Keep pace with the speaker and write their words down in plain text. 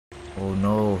Oh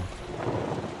no.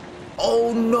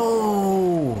 Oh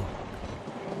no!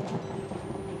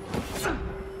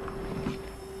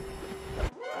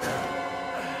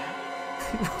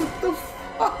 What the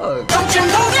fuck? Don't you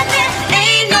know that there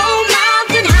ain't no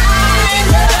mountain high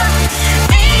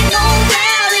enough? Ain't no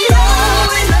valley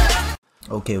low enough.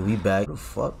 Okay, we back. What the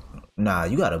fuck? Nah,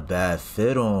 you got a bad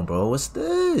fit on, bro. What's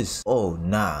this? Oh,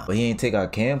 nah. But he ain't take our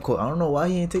camcorder. I don't know why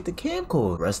he ain't take the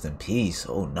camcorder. Rest in peace.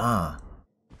 Oh, nah.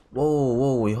 Whoa,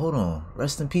 whoa, wait, hold on.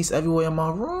 Rest in peace everywhere in my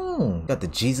room. Got the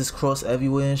Jesus cross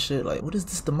everywhere and shit. Like, what is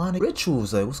this demonic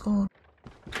rituals? Like, what's going on?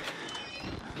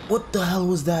 What the hell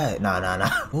was that? Nah.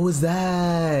 What was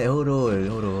that? Hold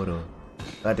on.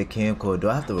 Got the camcorder. Do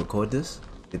I have to record this?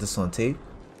 Get this on tape?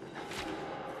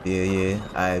 Yeah.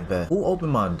 I bet. Who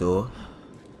opened my door?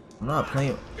 I'm not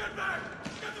playing.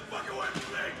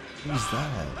 Who's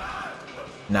that?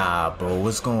 Nah, bro.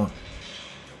 What's going on?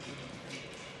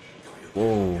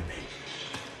 Whoa.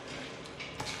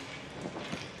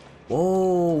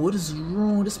 Whoa, what is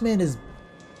wrong? This man is...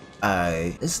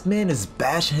 Alright. This man is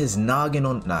bashing his noggin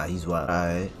on... Nah, he's wild.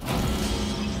 Alright.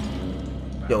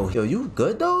 Yo, you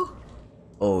good though?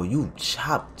 Oh, you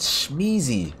chopped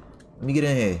schmeezy. Let me get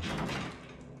in here.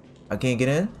 I can't get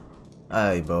in?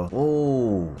 Alright, bro.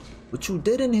 Whoa. What you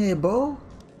did in here, bro?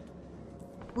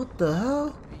 What the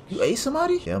hell? You ate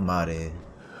somebody? Yeah, I'm out of here.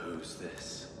 Who's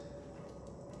this?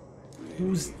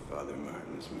 Who's... Father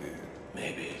Martin's man.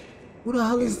 Maybe. Who the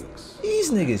hell is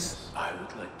these niggas? I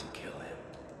would like to kill him.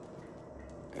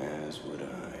 As would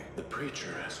I. The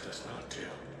preacher asked us not to.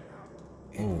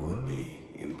 It would be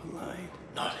impolite.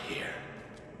 Not here.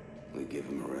 We give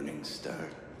him a running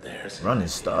start. There's Running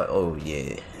start? Oh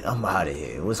yeah. I'm out of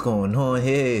here. What's going on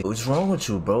here? What's wrong with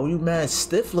you, bro? You mad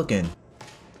stiff looking.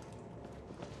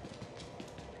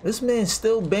 This man's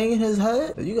still banging his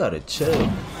head? You gotta chill.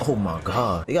 Oh my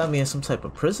god. They got me in some type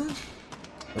of prison?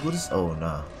 Like, what is... Oh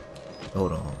nah.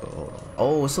 Hold on, bro. Hold on.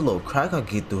 Oh, it's a little crack I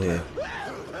get through here.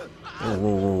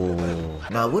 Whoa.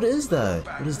 Now, what is that?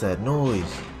 What is that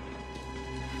noise?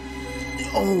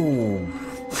 Oh.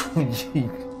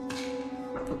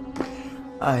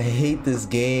 I hate this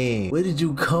game. Where did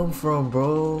you come from,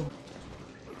 bro?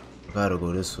 I gotta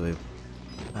go this way.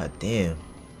 God damn.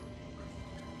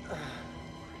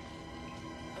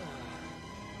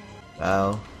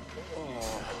 Ow.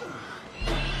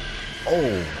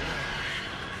 Oh.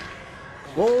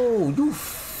 Whoa, you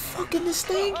fucking this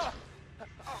thing? God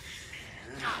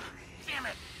damn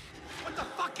it! What the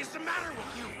fuck is the matter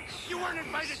with you? You weren't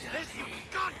invited to this, you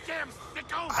goddamn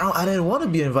sicko! I didn't want to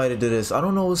be invited to this. I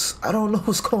don't know what's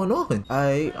going on.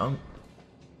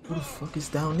 Who the fuck is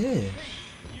down there?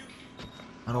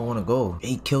 I don't want to go.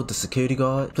 He killed the security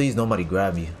guard. Please, nobody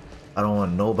grab me. I don't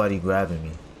want nobody grabbing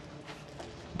me.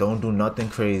 Don't do nothing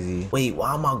crazy. Wait,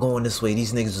 why am I going this way?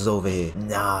 These niggas is over here.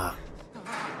 Nah.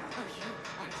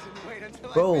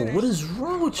 Bro, what is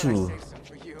wrong with you?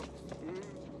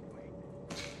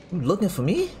 You looking for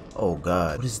me? Oh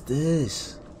god, what is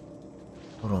this?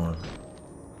 Hold on.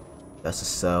 That's a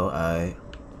cell, alright.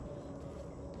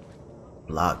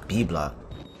 Block, B block.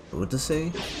 What to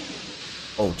say?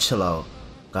 Oh, chill out.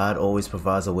 God always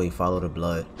provides a way, follow the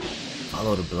blood.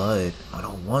 Follow the blood. I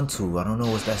don't want to. I don't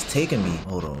know what that's taking me.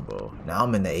 Hold on, bro. Now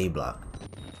I'm in the A block.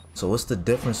 So what's the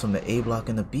difference from the A block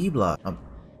and the B block?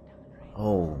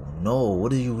 Oh no,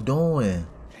 what are you doing?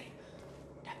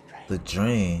 The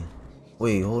drain.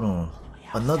 Wait, hold on.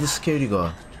 Another security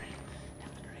guard.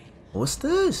 What's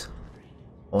this?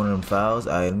 One of them files?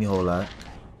 Alright, let me hold that.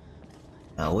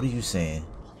 Now, what are you saying?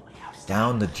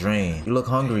 Down the drain. You look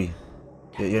hungry.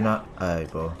 You're not. Alright,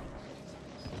 bro.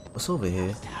 What's over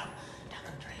here?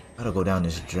 Gotta go down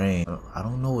this drain. I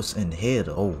don't know what's in here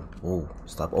though. Oh,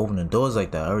 stop opening doors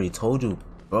like that. I already told you,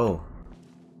 bro.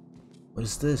 What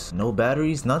is this? No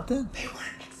batteries? Nothing? They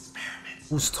weren't experiments.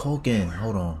 Who's talking?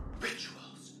 Hold on.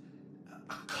 Rituals.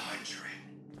 A conjuring.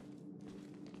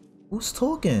 Who's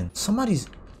talking? Somebody's...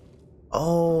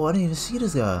 Oh, I didn't even see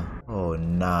this guy. Oh,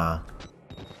 nah.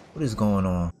 What is going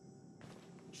on?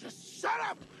 Just shut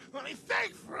up! Let me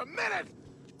think for a minute!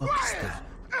 What is that?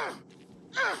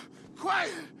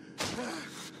 Quiet!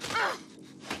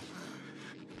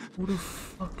 Who the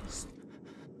fuck is...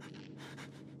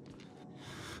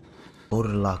 Go to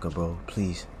the locker, bro,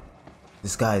 please.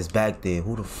 This guy is back there.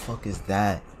 Who the fuck is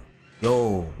that?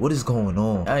 Yo, what is going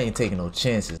on? I ain't taking no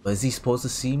chances. But is he supposed to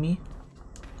see me?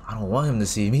 I don't want him to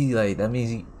see me. Like, that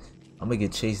means I'm gonna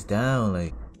get chased down.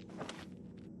 Like,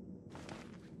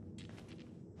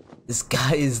 this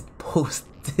guy is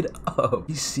posted up.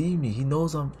 He see me. He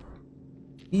knows I'm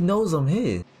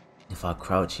here. If I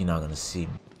crouch, he's not gonna see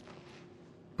me.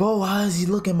 Bro, why is he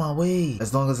looking my way?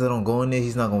 As long as I don't go in there,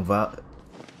 he's not gonna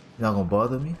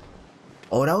bother me.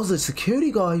 Oh, that was a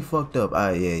security guard he fucked up.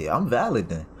 Alright, yeah, I'm valid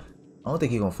then. I don't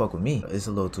think he gonna fuck with me. It's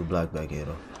a little too black back here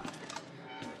though.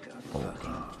 Oh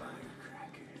god.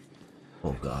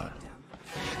 Oh god.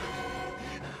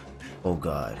 Oh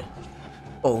god.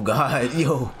 Oh god,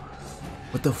 yo.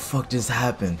 What the fuck just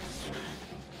happened?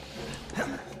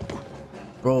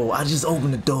 Bro, I just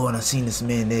opened the door and I seen this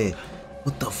man there.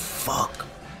 What the fuck?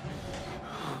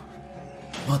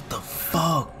 What the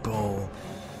fuck, bro?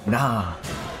 Nah.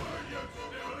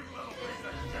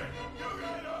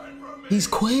 He's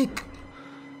quick.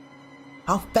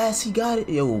 How fast he got it?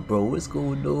 Yo, bro, what's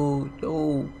going on?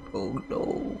 No, bro,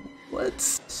 no. What?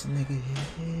 This nigga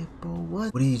here, bro,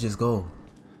 what? Where did he just go?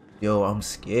 Yo, I'm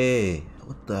scared.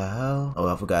 What the hell? Oh,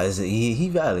 I forgot. He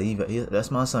valid.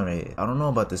 That's my son right here. I don't know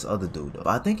about this other dude though.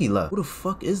 I think he left. Who the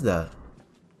fuck is that?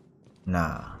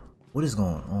 Nah. What is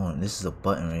going on? This is a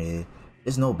button right here.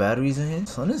 There's no batteries in here?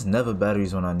 Son, there's never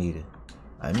batteries when I need it.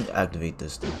 I need to activate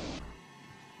this thing.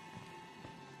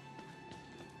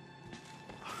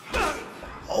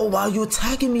 Oh, why are you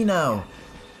attacking me now?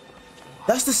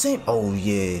 That's the same. Oh,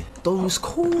 yeah. I thought it was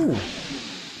cool.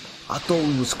 I thought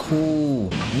it was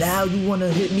cool. Now you want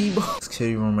to hit me, bro?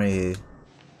 Security room right here.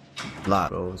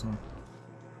 Lock, bro.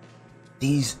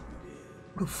 These.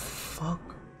 What the fuck?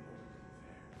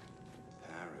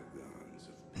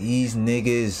 These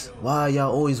niggas. Why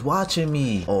y'all always watching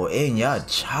me? Oh, and y'all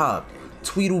chop.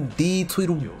 Tweedledee,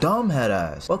 Tweedledum head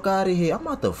ass. Fuck out of here. I'm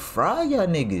about to fry y'all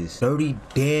niggas. Dirty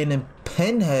Dan and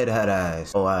Pinhead head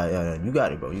ass. Oh, you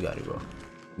got it, bro. You got it, bro.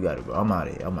 You got it, bro. I'm out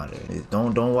of here. I'm out of here.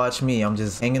 Don't watch me. I'm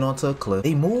just hanging onto a cliff.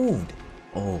 They moved.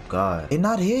 Oh, God. They're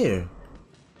not here.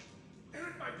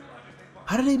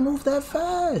 How did they move that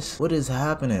fast? What is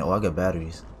happening? Oh, I got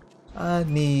batteries. Let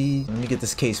me get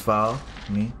this case file.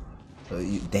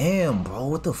 Damn, bro,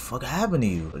 what the fuck happened to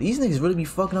you? These niggas really be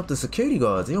fucking up the security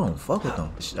guards. They don't fuck with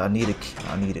them. I need a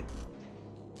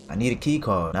key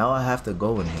card. Now I have to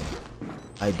go in here.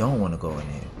 I don't want to go in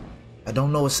here. I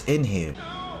don't know what's in here.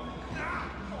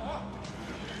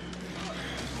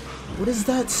 What is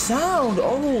that sound?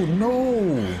 Oh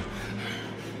no.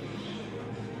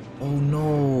 Oh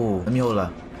no. Let me hold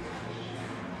on.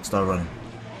 Start running.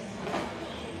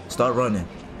 Start running.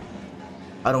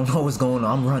 I don't know what's going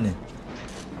on. I'm running.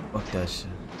 Fuck that shit.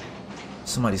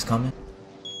 Somebody's coming.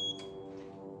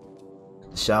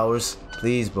 Showers.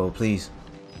 Please, bro. Please.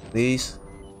 Please.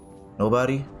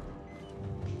 Nobody?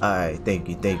 Alright. Thank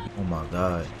you. Thank you. Oh my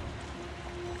god.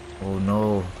 Oh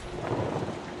no.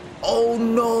 Oh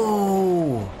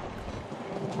no.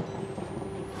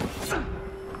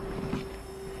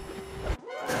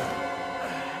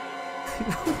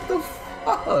 What the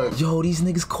fuck? Yo, these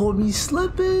niggas caught me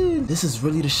slipping. This is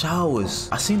really the showers.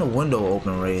 I seen a window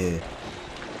open right here.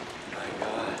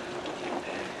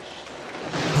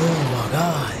 Oh my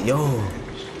god, yo.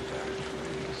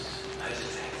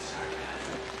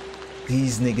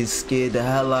 These niggas scared the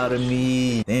hell out of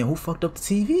me. Damn, who fucked up the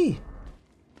TV?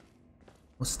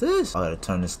 What's this? I gotta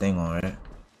turn this thing on, right?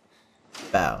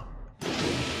 Bow.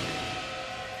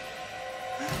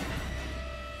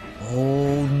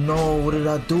 Oh no, what did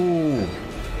I do?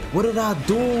 What did I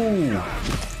do?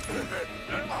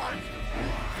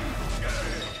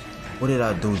 What did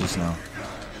I do just now?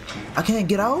 I can't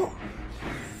get out?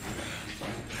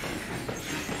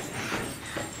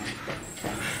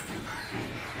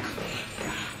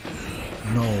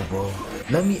 No, bro.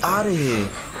 Let me out of here.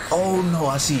 Oh no,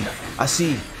 I see. I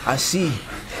see. I see.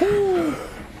 Woo.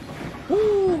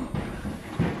 Woo.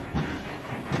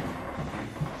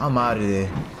 I'm out of there.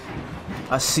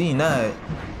 I seen that.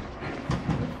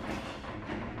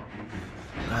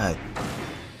 God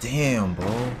damn,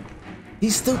 bro.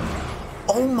 He's still.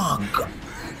 Oh my god.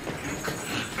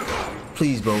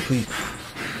 Please, bro, please.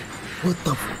 What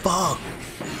the fuck?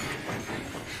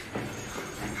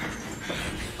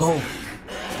 Go.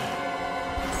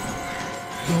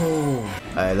 Yo.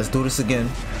 Alright, let's do this again.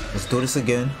 Let's do this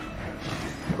again.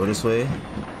 Go this way.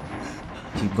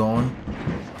 Keep going.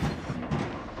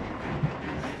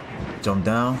 Jump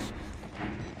down.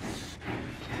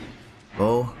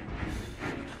 Go.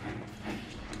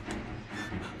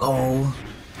 Go.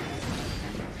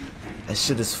 That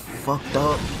shit is fucked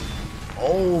up.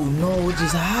 Oh no, what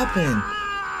just happened?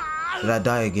 Did I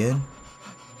die again?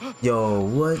 Yo,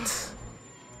 what?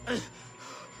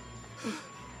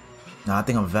 Nah, I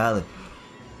think I'm valid.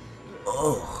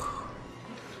 Oh.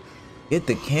 Get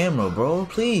the camera, bro,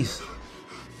 please.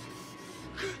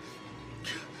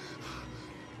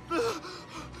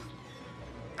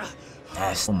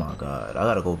 Oh my god, I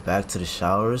gotta go back to the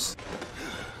showers.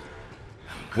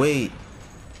 Wait,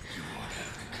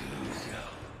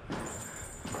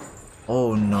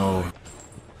 Oh no.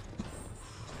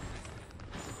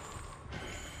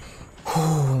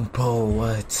 Oh, bro,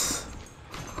 what?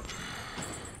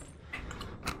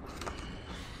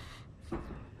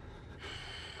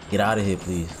 Get out of here,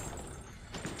 please.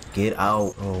 Get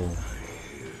out.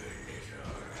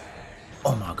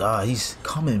 Oh my god, he's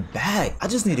coming back. I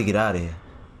just need to get out of here.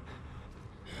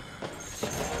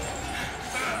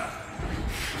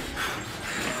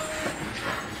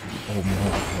 Oh no.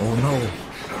 Oh no.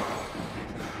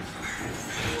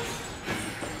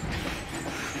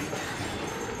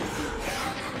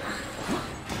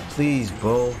 Please,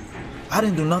 bro. I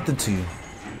didn't do nothing to you.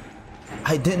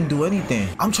 I didn't do anything.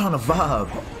 I'm trying to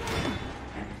vibe.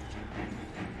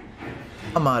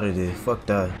 I'm out of there. Fuck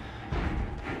that.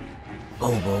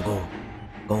 Go, bro, go.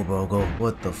 Go, bro, go.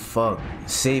 What the fuck?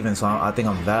 Saving, so I think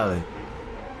I'm valid.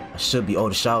 I should be. Oh,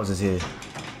 the showers is here.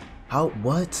 How?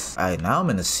 What? Alright, now I'm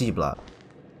in the C block.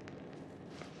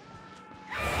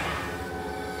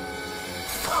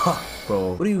 Fuck,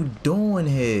 bro. What are you doing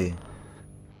here?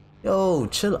 Yo,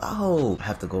 chill out. I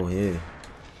have to go here.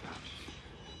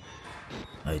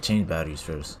 Alright, change batteries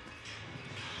first.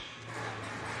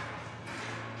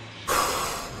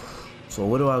 So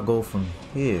where do I go from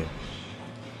here?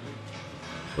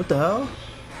 What the hell?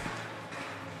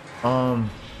 Alright.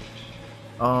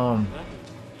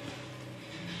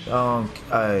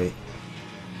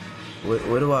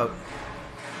 Where do I...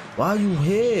 Why are you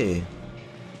here?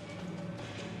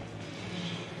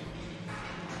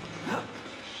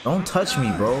 Don't touch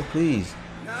me, bro, please.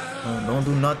 Don't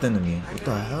do nothing to me. What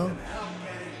the hell?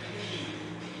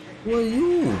 Who are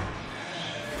you?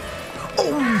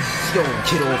 Oh, yo,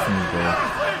 get off me, bro.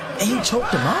 And he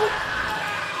choked him out?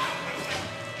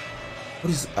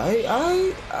 What is...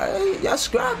 y'all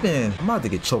scrapping. I'm about to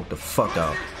get choked the fuck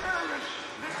out.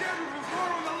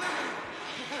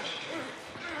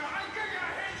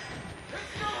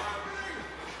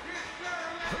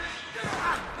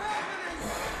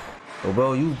 Oh,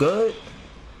 bro, you good?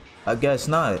 I guess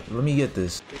not. Let me get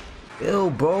this.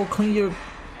 Yo, bro, clean your...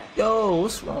 Yo,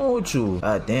 what's wrong with you?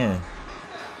 God damn.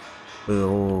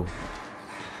 Yo.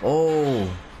 Oh.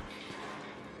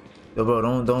 Yo, bro,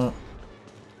 don't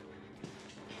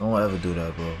ever do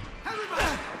that, bro.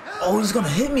 Oh, he's gonna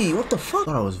hit me. What the fuck? I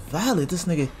thought I was valid. This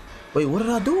nigga... Wait, what did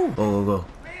I do? Go.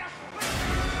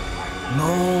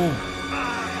 No.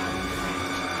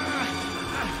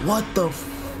 What the f...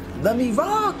 Let me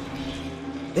rock.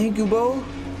 Thank you, bro.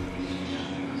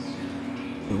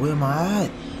 Wait, where am I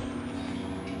at?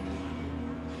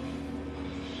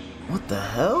 What the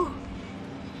hell?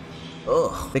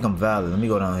 Ugh, I think I'm valid. Let me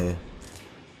go down here.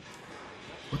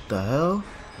 What the hell?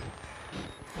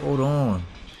 Hold on.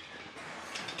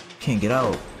 Can't get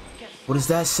out. What is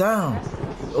that sound?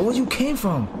 Oh, where you came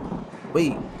from?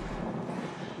 Wait.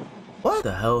 What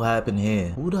the hell happened here?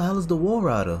 Who the hell is the War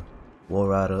Rider? War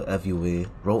Rider everywhere.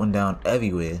 Rolling down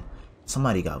everywhere.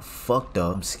 Somebody got fucked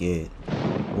up. I'm scared.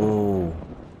 Whoa.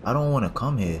 I don't want to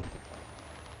come here.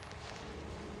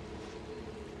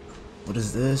 What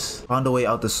is this? Found a way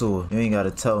out the sewer. You ain't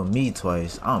gotta tell me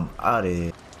twice. I'm out of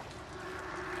here.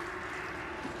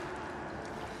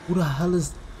 Who the hell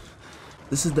is...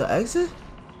 This is the exit?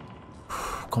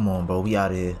 Come on, bro. We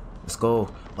out of here. Let's go.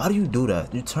 Why do you do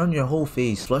that? You turn your whole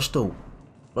face. Flush the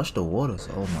waters.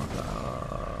 Oh my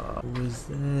god. Who is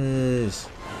this?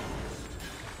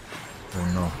 Oh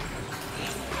no.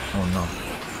 Oh no.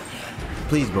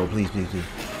 Please, bro. Please.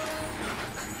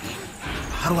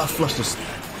 How do I flush this?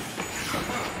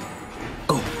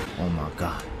 Go. Oh my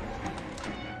god.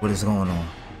 What is going on?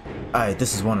 Alright,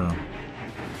 this is one of them.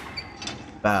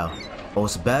 Wow. Oh,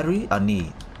 it's a battery I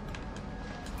need.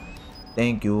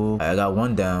 Thank you. I got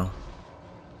one down.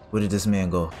 Where did this man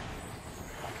go?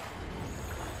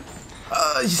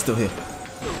 He's still here.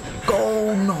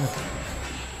 Go. No.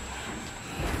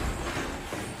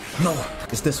 No.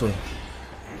 It's this way.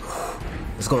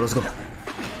 Let's go.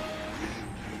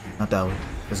 Not that way.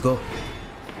 Let's go.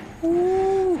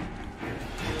 Ooh.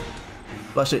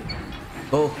 Flush it.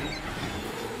 Go.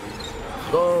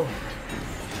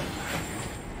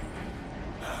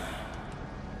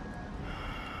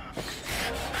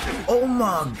 Oh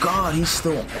my god, he's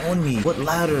still on me. What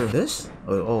ladder? This?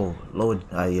 Oh, lower.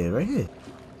 Yeah, right here.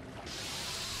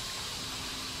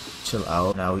 Chill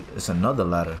out. Now it's another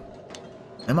ladder.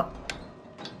 Am I?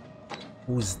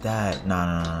 Who's that?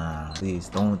 Nah. Please,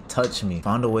 don't touch me.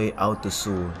 Found a way out the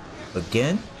sewer.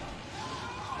 Again?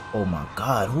 Oh my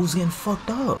god, who's getting fucked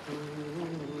up?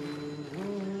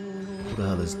 Who the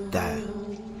hell is that?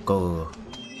 Go.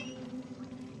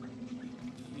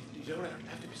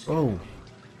 Bro.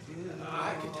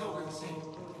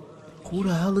 Who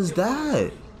the hell is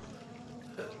that?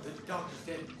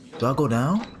 Do I go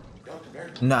down?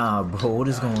 Nah, bro, what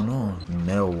is going on?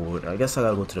 Mail ward. I guess I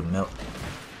gotta go to the mail.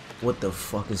 What the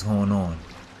fuck is going on?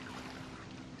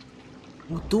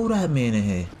 Who threw that man in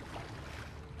here?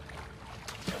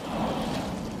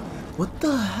 What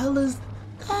the hell is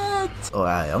that? Oh,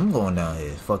 alright, I'm going down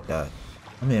here. Fuck that.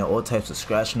 I'm hearing all types of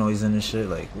scratch noise and shit.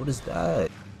 Like, what is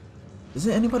that? Is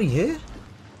there anybody here?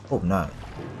 Hope not.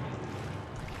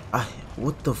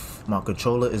 What the f— my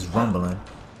controller is rumbling.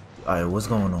 Alright, what's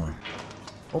going on?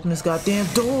 Open this goddamn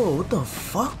door. What the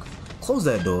fuck? Close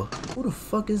that door. Who the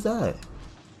fuck is that?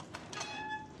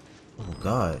 Oh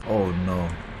god. Oh no.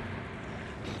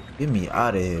 Get me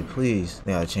out of here, please.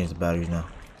 They gotta change the batteries now.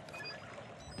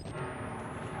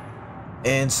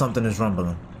 And something is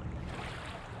rumbling.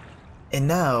 And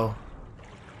now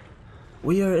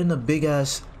we are in a big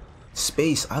ass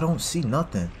space. I don't see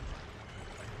nothing.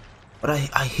 But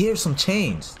I hear some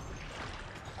chains.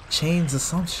 Chains or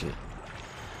some shit.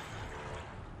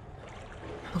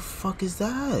 What the fuck is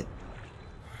that?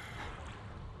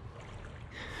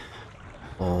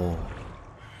 Oh.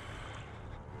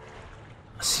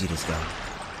 I see this guy.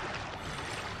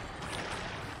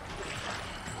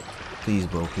 Please,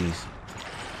 bro, please.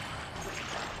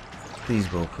 Please,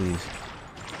 bro, please.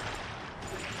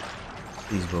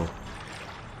 Please, bro.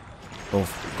 Go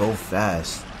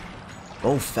fast.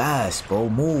 Go fast, bro.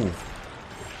 Move.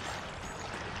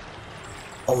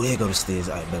 Oh, there go the stairs.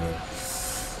 Alright, better.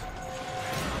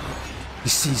 He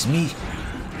sees me.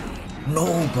 No,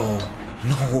 bro.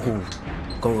 No.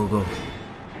 Go.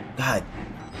 God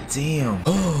damn.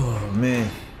 Oh, man.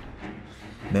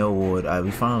 Mail ward. Alright, we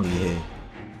finally here.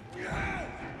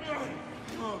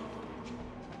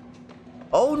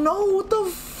 Oh, no. What the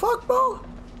fuck, bro?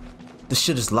 This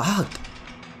shit is locked.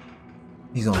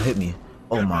 He's gonna hit me.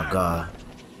 Oh, my God.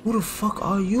 Who the fuck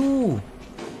are you?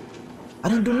 I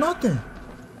didn't do nothing.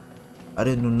 I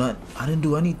didn't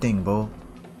do anything, bro.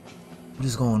 What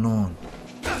is going on?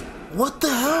 What the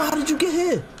hell? How did you get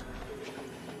here?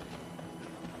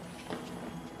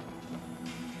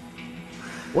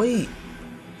 Wait.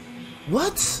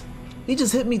 What? He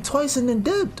just hit me twice and then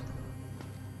dipped.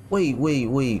 Wait.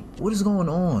 What is going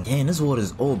on? Damn, this water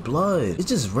is old blood. It's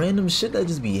just random shit that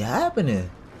just be happening.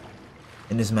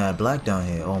 And it's mad black down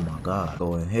here. Oh my god.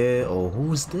 Go in here. Oh,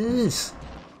 who's this?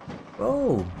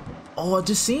 Bro. Oh, I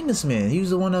just seen this man. He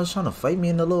was the one that was trying to fight me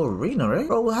in the little arena, right?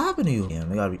 Bro, what happened to you?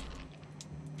 Damn, I gotta be...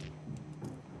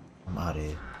 I'm out of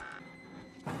here.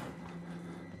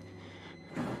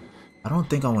 I don't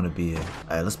think I want to be here.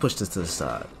 Alright, let's push this to the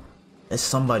side. There's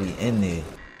somebody in there.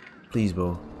 Please,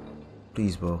 bro.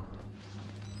 Please, bro.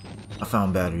 I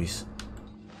found batteries.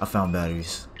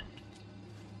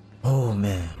 Oh,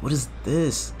 man. What is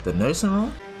this? The nursing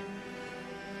room?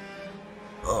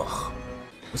 Ugh.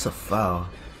 What's a file?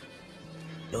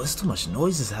 Yo, there's too much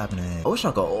noises happening. I wish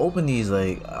I could open these,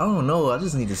 like, I don't know. I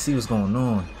just need to see what's going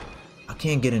on. I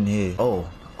can't get in here.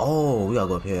 Oh, we gotta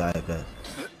go up here. I bet.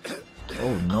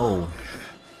 Oh, no.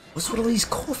 What's with all these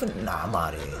coughing? Nah, I'm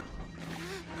out of here.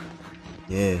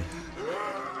 Yeah.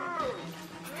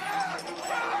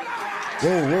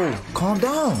 Whoa. Calm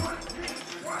down.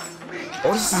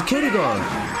 Oh, this is a security guard.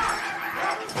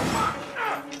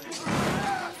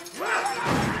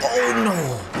 Oh, no.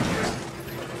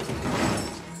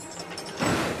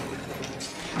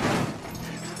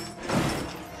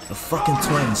 The fucking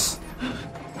twins.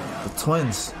 The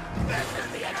twins.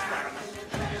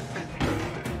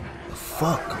 The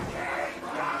fuck.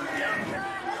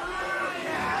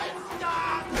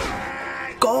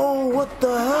 Go! What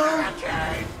the hell?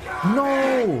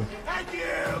 No!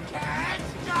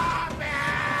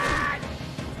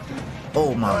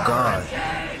 Oh my god.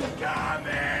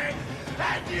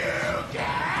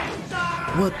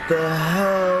 What the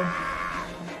hell?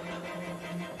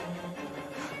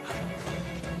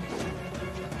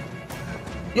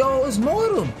 Yo, it's more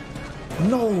of them.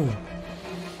 No.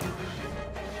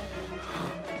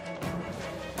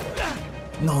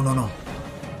 No.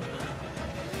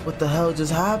 What the hell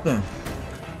just happened?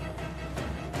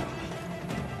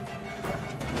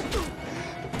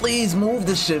 Please move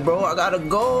this shit, bro. I gotta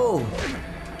go.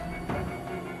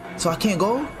 So I can't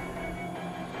go?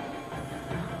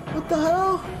 What the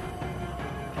hell?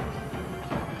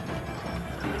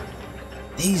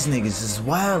 These niggas is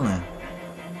wildin'.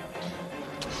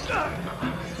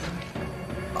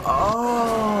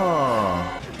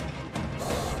 Oh.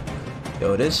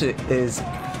 Yo, this shit is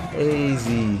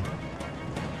crazy.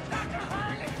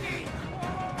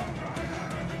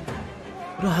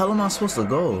 Where the hell am I supposed to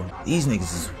go? These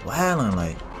niggas is wildin',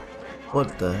 like,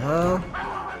 what the hell?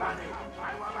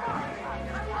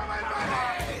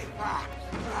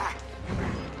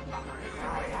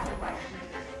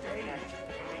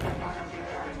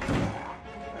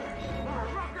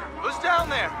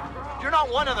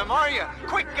 not one of them, are you?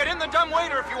 Quick, get in the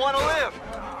dumbwaiter if you want to live.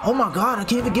 Oh my god, I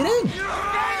can't even get in.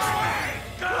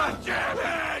 God damn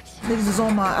it! Niggas is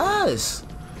on my ass.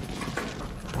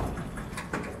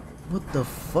 What the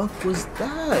fuck was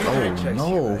that? Oh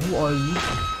no, who are you?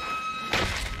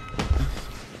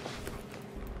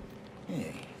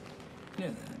 Hey, you're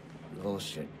that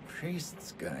bullshit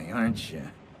priest's guy, aren't you?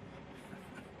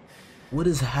 What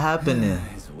is happening?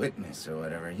 As a witness or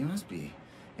whatever, you must be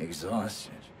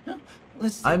exhausted.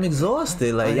 Let's I'm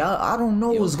exhausted. Like y'all, I don't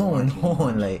know what's going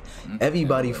on. Like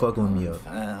everybody fucking me up.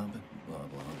 Blah, blah.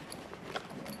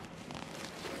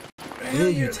 Where are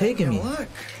you taking me? Look,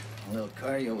 a little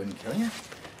cardio wouldn't kill you.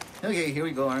 Okay, here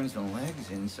we go. Arms and legs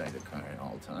inside the car at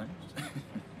all times.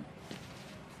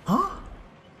 Huh?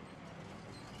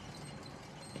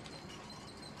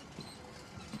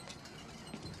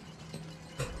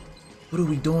 What are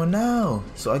we doing now?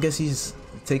 So I guess he's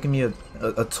taking me a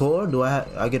tour. Do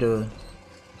I get a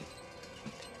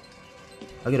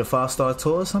 5-star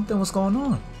tour or something? What's going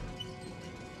on?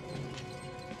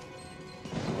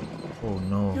 Oh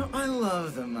no. You know, I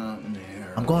love the mountain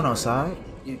air. I'm going outside.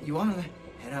 You want to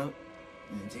head out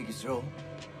and take a stroll?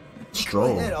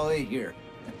 Stroll. Go ahead, I'll wait here.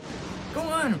 Go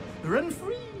on, run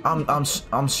free.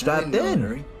 I'm strapped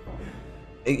in.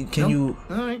 Can you?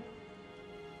 All right.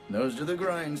 Nose to the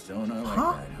grindstone. I like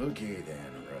Huh? that. Okay then,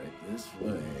 right this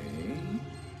way.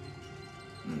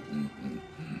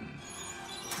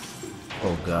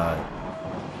 Oh god.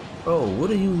 Bro, what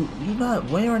are you? You not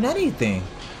wearing anything?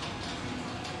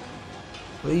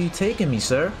 Where are you taking me,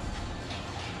 sir?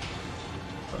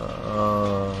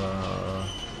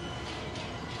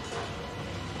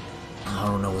 I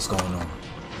don't know what's going on.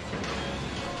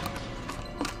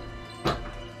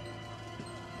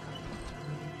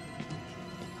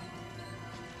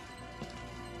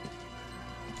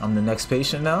 I'm the next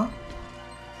patient now?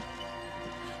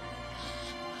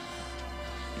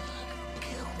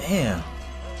 Damn.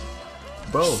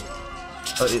 Bro.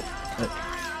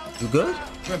 You good?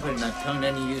 You're putting that tongue to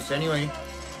any use anyway.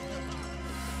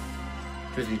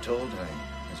 Truth be told, I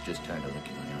was just tired of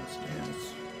looking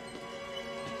downstairs.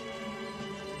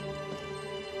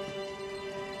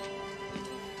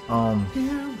 Here we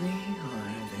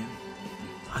are then.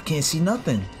 I can't see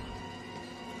nothing.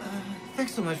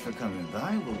 Thanks so much for coming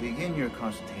by. We'll begin your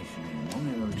consultation in a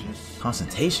moment. We'll just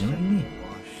Consultation? What do you mean?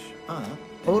 wash up.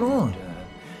 Hold on.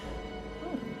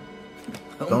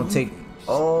 Don't take.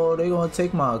 Oh, they gonna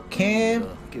take my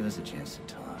cam? Give us a chance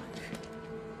to talk.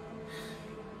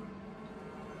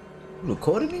 You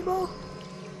recorded me, bro?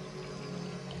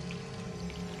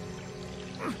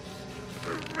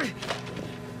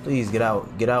 Please get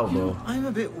out, bro. I'm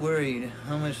a bit worried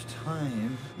how much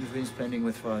time you've been spending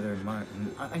with Father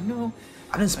Martin. I know.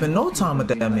 I didn't spend no time with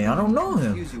that man. I don't know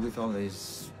him. Confuse you with all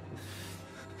this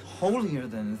holier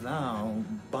than thou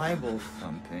Bible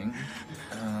thumping.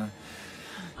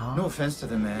 No offense to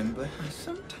the man, but I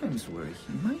sometimes worry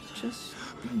he might just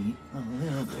be a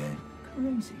little bit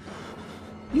crazy.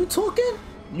 You talking?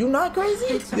 You not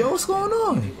crazy? Yo, what's going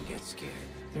on? People get scared.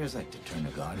 They're as like to turn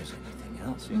to God as anything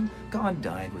else. I mean, God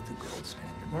died with the gold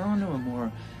standard. We're on to a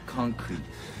more concrete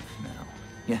faith now.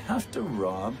 You have to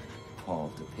rob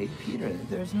Paul to pay Peter.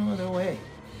 There's no other way.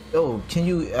 Yo, can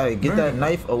you get that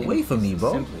knife away from me,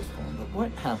 bro? Simplest form, but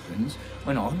what happens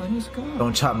when all money's gone?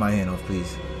 Don't chop my hand off,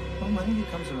 please. Well, money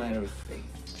becomes a matter of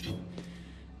faith.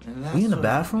 And that's We in the what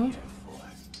I'm bathroom? here for.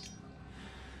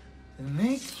 To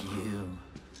make you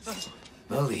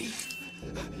believe.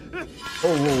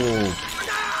 Oh, whoa.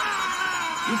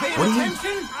 You paying What are you-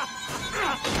 attention?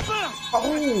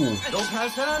 Oh! Don't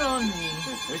pass that on me.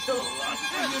 There's still a lot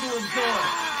for you to absorb.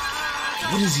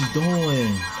 What is he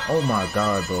doing? Oh my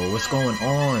god, bro. What's going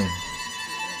on?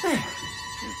 There.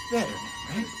 Better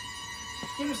now, right?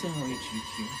 You understand how we achieve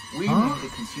here? We Huh? make the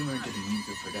consumer into the means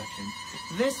of production.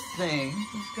 This thing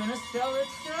is gonna sell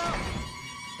itself.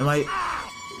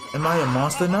 Am I a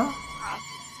monster now?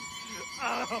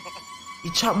 He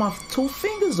chopped my 2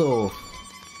 fingers off.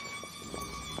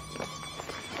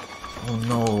 Oh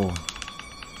no.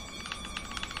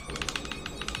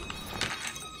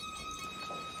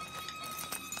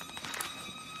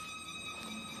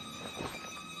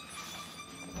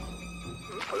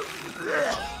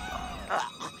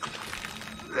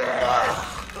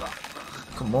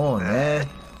 Come on, man.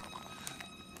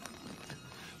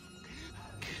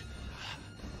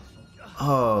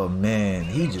 Oh man,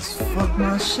 he just fucked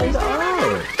my shit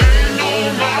up.